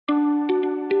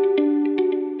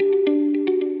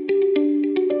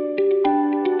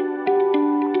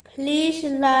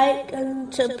like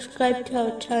and subscribe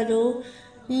to our channel.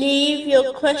 Leave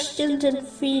your questions and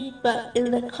feedback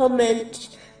in the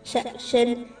comments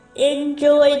section.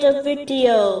 Enjoy the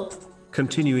video.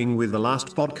 Continuing with the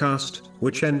last podcast,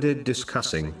 which ended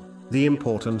discussing the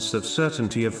importance of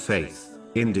certainty of faith,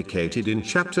 indicated in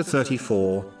chapter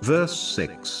 34, verse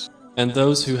 6. And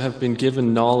those who have been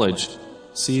given knowledge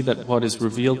see that what is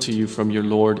revealed to you from your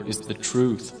Lord is the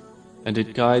truth, and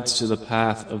it guides to the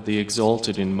path of the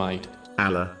exalted in might.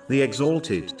 Allah, the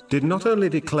Exalted, did not only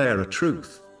declare a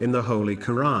truth in the Holy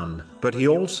Quran, but He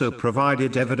also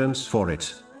provided evidence for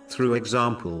it through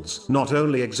examples, not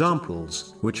only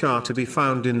examples which are to be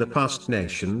found in the past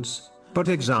nations, but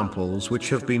examples which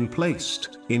have been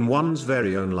placed in one's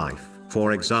very own life.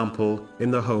 For example, in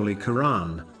the Holy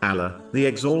Quran, Allah, the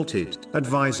Exalted,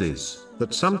 advises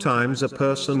that sometimes a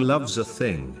person loves a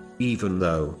thing, even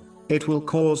though it will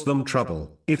cause them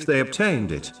trouble if they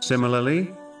obtained it.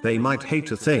 Similarly, they might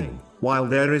hate a thing, while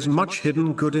there is much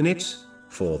hidden good in it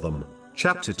for them.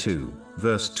 Chapter 2,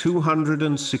 verse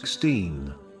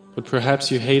 216. But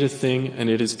perhaps you hate a thing and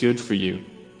it is good for you,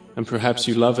 and perhaps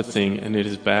you love a thing and it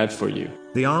is bad for you.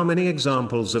 There are many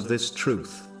examples of this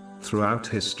truth throughout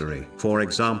history. For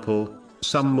example,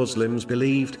 some Muslims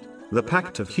believed the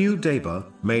Pact of Hudaybah,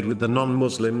 made with the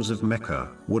non-Muslims of Mecca,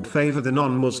 would favor the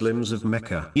non-Muslims of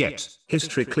Mecca. Yet,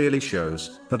 history clearly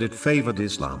shows that it favored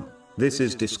Islam. This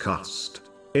is discussed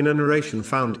in a narration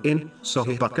found in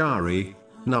Sahih Bukhari,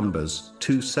 Numbers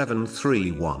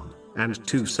 2731 and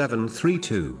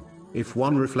 2732. If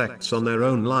one reflects on their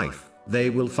own life, they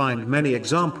will find many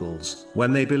examples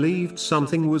when they believed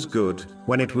something was good,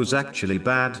 when it was actually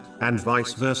bad, and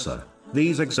vice versa.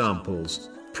 These examples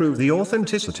prove the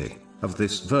authenticity of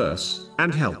this verse,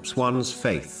 and helps one's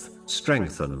faith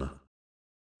strengthen.